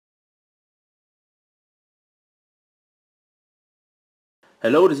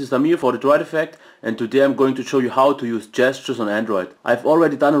Hello, this is Amir for the Droid Effect, and today I'm going to show you how to use gestures on Android. I've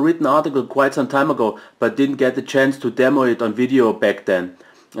already done a written article quite some time ago, but didn't get the chance to demo it on video back then,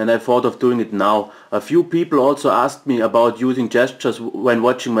 and I thought of doing it now. A few people also asked me about using gestures when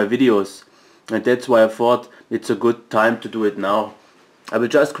watching my videos, and that's why I thought it's a good time to do it now. I will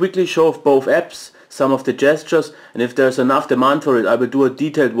just quickly show off both apps, some of the gestures, and if there's enough demand for it, I will do a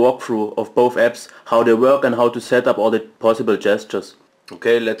detailed walkthrough of both apps, how they work and how to set up all the possible gestures.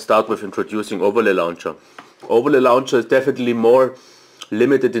 Okay, let's start with introducing Overlay Launcher. Overlay Launcher is definitely more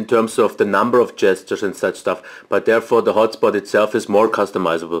limited in terms of the number of gestures and such stuff, but therefore the hotspot itself is more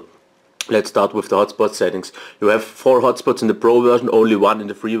customizable. Let's start with the hotspot settings. You have 4 hotspots in the Pro version, only 1 in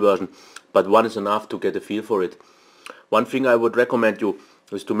the free version, but 1 is enough to get a feel for it. One thing I would recommend you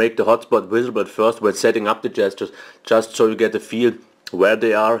is to make the hotspot visible at first when setting up the gestures, just so you get a feel where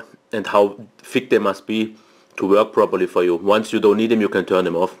they are and how thick they must be to work properly for you. Once you don't need them, you can turn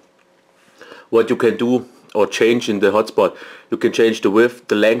them off. What you can do or change in the hotspot, you can change the width,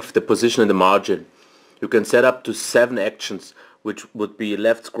 the length, the position and the margin. You can set up to 7 actions, which would be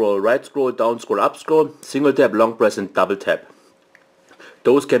left scroll, right scroll, down scroll, up scroll, single tap, long press and double tap.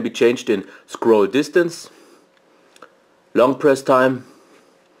 Those can be changed in scroll distance, long press time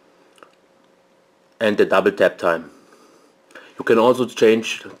and the double tap time. You can also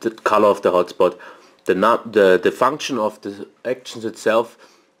change the color of the hotspot. The function of the actions itself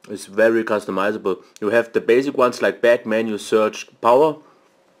is very customizable. You have the basic ones like back, menu, search, power.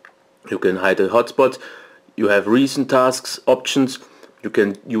 You can hide the hotspots. You have recent tasks, options. You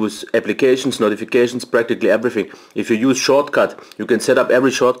can use applications, notifications, practically everything. If you use shortcut, you can set up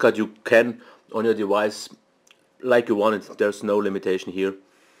every shortcut you can on your device like you want it. There's no limitation here.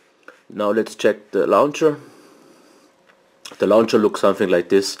 Now let's check the launcher. The launcher looks something like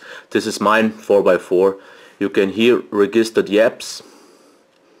this. This is mine 4x4. You can here register the apps.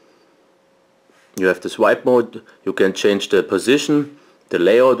 You have the swipe mode. You can change the position, the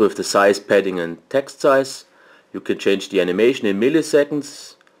layout with the size, padding and text size. You can change the animation in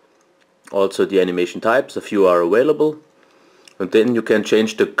milliseconds. Also the animation types, a few are available. And then you can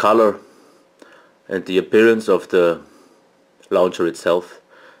change the color and the appearance of the launcher itself.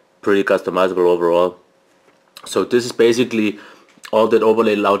 Pretty customizable overall. So this is basically all that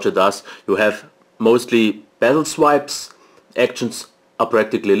Overlay Launcher does. You have mostly bezel swipes. Actions are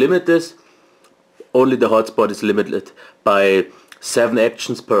practically limitless. Only the hotspot is limited by 7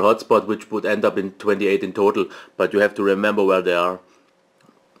 actions per hotspot, which would end up in 28 in total, but you have to remember where they are.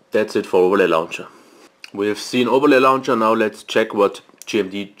 That's it for Overlay Launcher. We have seen Overlay Launcher, now let's check what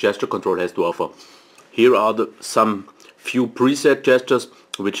GMD gesture control has to offer. Here are some few preset gestures,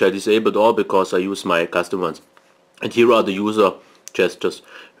 which I disabled all because I use my custom ones. And here are the user gestures.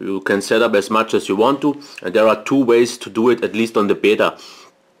 You can set up as much as you want to, and there are 2 ways to do it, at least on the beta.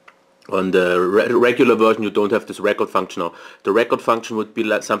 On the regular version you don't have this record function now. The record function would be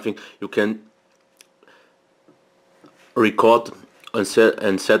like something you can record and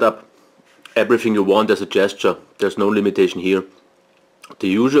set up everything you want as a gesture. There's no limitation here. The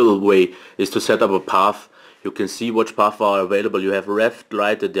usual way is to set up a path. You can see which paths are available. You have left,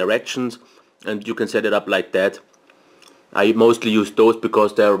 right, the directions, and you can set it up like that. I mostly use those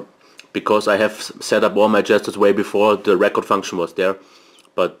because I have set up all my gestures way before the record function was there.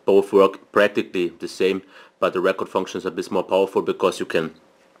 But both work practically the same, but the record function is a bit more powerful because you can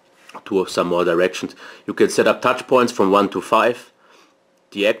do some more directions. You can set up touch points from 1 to 5.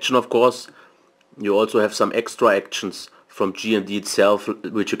 The action, of course. You also have some extra actions from GMD itself,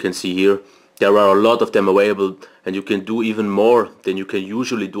 which you can see here. There are a lot of them available, and you can do even more than you can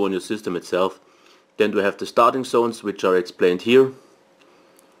usually do on your system itself. Then we have the starting zones, which are explained here.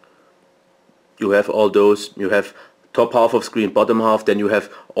 You have all those. You have top half of screen, bottom half. Then you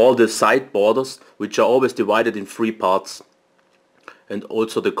have all the side borders, which are always divided in 3 parts. And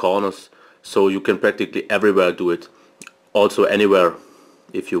also the corners. So you can practically everywhere do it. Also anywhere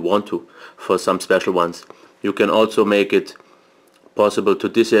if you want to, for some special ones. You can also make it possible to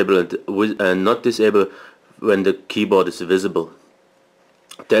disable and not disable when the keyboard is visible.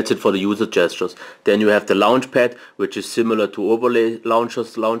 That's it for the user gestures. Then you have the launchpad, which is similar to Overlay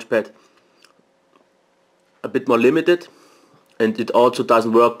Launcher's launchpad. A bit more limited, and it also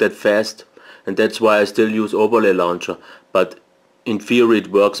doesn't work that fast, and that's why I still use Overlay Launcher, but in theory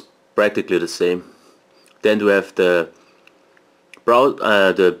it works practically the same. Then you have the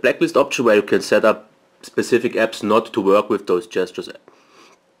blacklist option, where you can set up specific apps not to work with those gestures.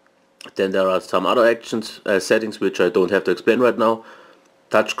 Then there are some other actions, settings, which I don't have to explain right now.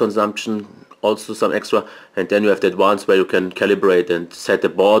 Touch consumption, also some extra, and then you have the advanced, where you can calibrate and set the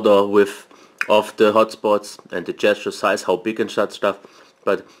border width of the hotspots and the gesture size, how big and such stuff.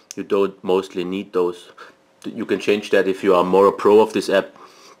 but you don't mostly need those. You can change that if you are more a pro of this app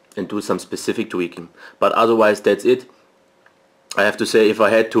and do some specific tweaking. But otherwise that's it. I have to say, if I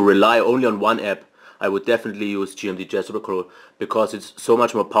had to rely only on one app, I would definitely use GMD Gesture Control, because it's so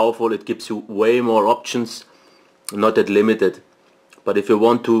much more powerful. It gives you way more options, not that limited. But if you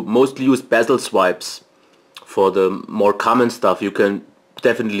want to mostly use bezel swipes for the more common stuff, you can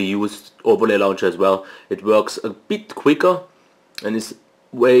definitely use Overlay Launcher as well. It works a bit quicker and is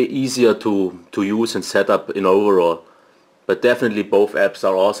way easier to use and set up in overall. But definitely both apps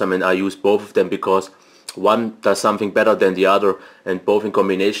are awesome, and I use both of them because one does something better than the other, and both in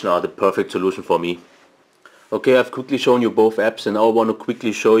combination are the perfect solution for me. Okay, I've quickly shown you both apps, and now I want to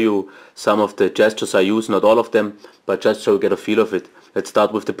quickly show you some of the gestures I use, not all of them, but just so you get a feel of it. Let's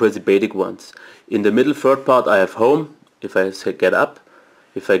start with the pretty basic ones. In the middle third part I have home. If I say get up,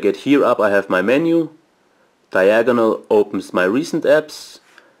 if I get here up, I have my menu. Diagonal opens my recent apps,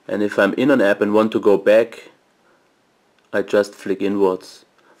 and if I'm in an app and want to go back, I just flick inwards.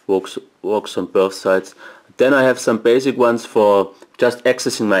 Works on both sides. Then I have some basic ones for just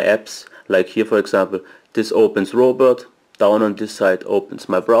accessing my apps, like here for example. This opens Robert, down on this side opens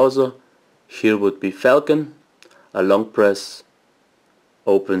my browser, here would be Falcon, a long press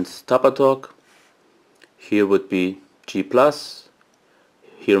opens Tapatalk, here would be G+,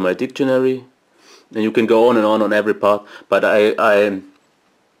 here my dictionary, and you can go on and on every part, but I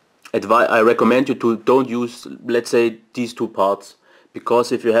recommend you to don't use, let's say, these two parts,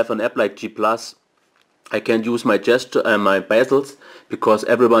 because if you have an app like G+, I can't use my gesture and my bezels because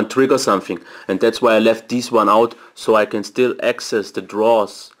everyone triggers something, and that's why I left this one out, so I can still access the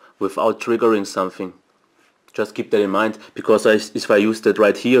drawers without triggering something. Just keep that in mind, because if I use that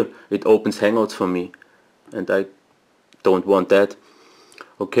right here, it opens Hangouts for me, and I don't want that.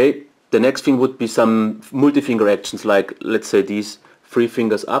 Okay, the next thing would be some multi-finger actions, like let's say these: 3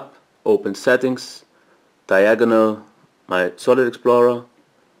 fingers up, open settings, diagonal, my Solid Explorer,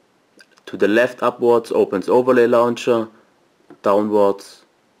 to the left upwards opens Overlay Launcher, downwards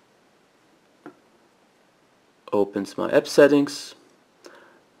opens my app settings.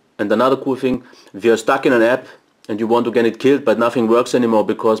 And another cool thing, if you're stuck in an app and you want to get it killed but nothing works anymore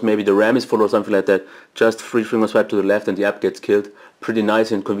because maybe the RAM is full or something like that, just 3 finger swipe to the left and the app gets killed. Pretty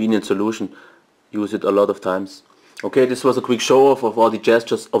nice and convenient solution. Use it a lot of times. Okay, this was a quick show off of all the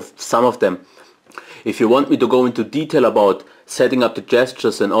gestures, of some of them. If you want me to go into detail about setting up the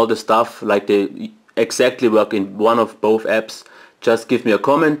gestures and all the stuff, like they exactly work in one of both apps, just give me a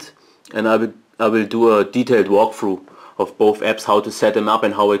comment and I will do a detailed walkthrough of both apps, how to set them up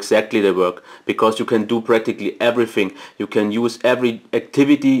and how exactly they work, because you can do practically everything. You can use every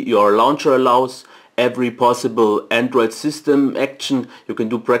activity your launcher allows, every possible Android system action. You can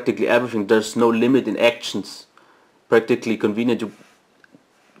do practically everything. There's no limit in actions. Practically convenient.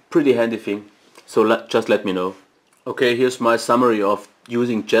 Pretty handy thing. So just let me know. Okay, here's my summary of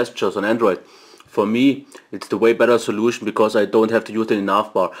using gestures on Android. For me, it's the way better solution because I don't have to use any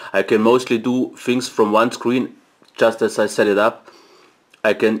navbar. I can mostly do things from one screen just as I set it up.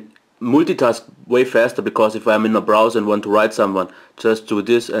 I can multitask way faster because if I'm in a browser and want to write someone, just do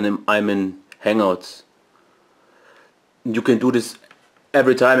this and I'm in Hangouts. You can do this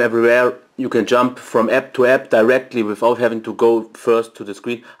every time, everywhere. You can jump from app to app directly without having to go first to the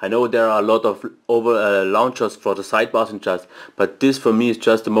screen. I know there are a lot of launchers for the sidebars and just, but this for me is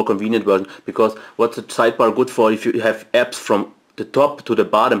just the more convenient version, because what's the sidebar good for? If you have apps from the top to the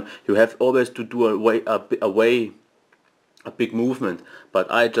bottom, you have always to do a big movement,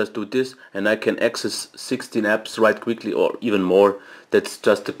 but I just do this and I can access 16 apps right quickly, or even more. That's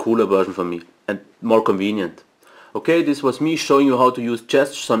just the cooler version for me and more convenient. Okay, this was me showing you how to use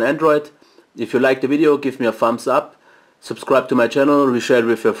gestures on Android. If you liked the video, give me a thumbs up, subscribe to my channel, reshare it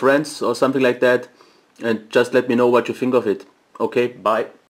with your friends or something like that, and just let me know what you think of it. Okay, bye.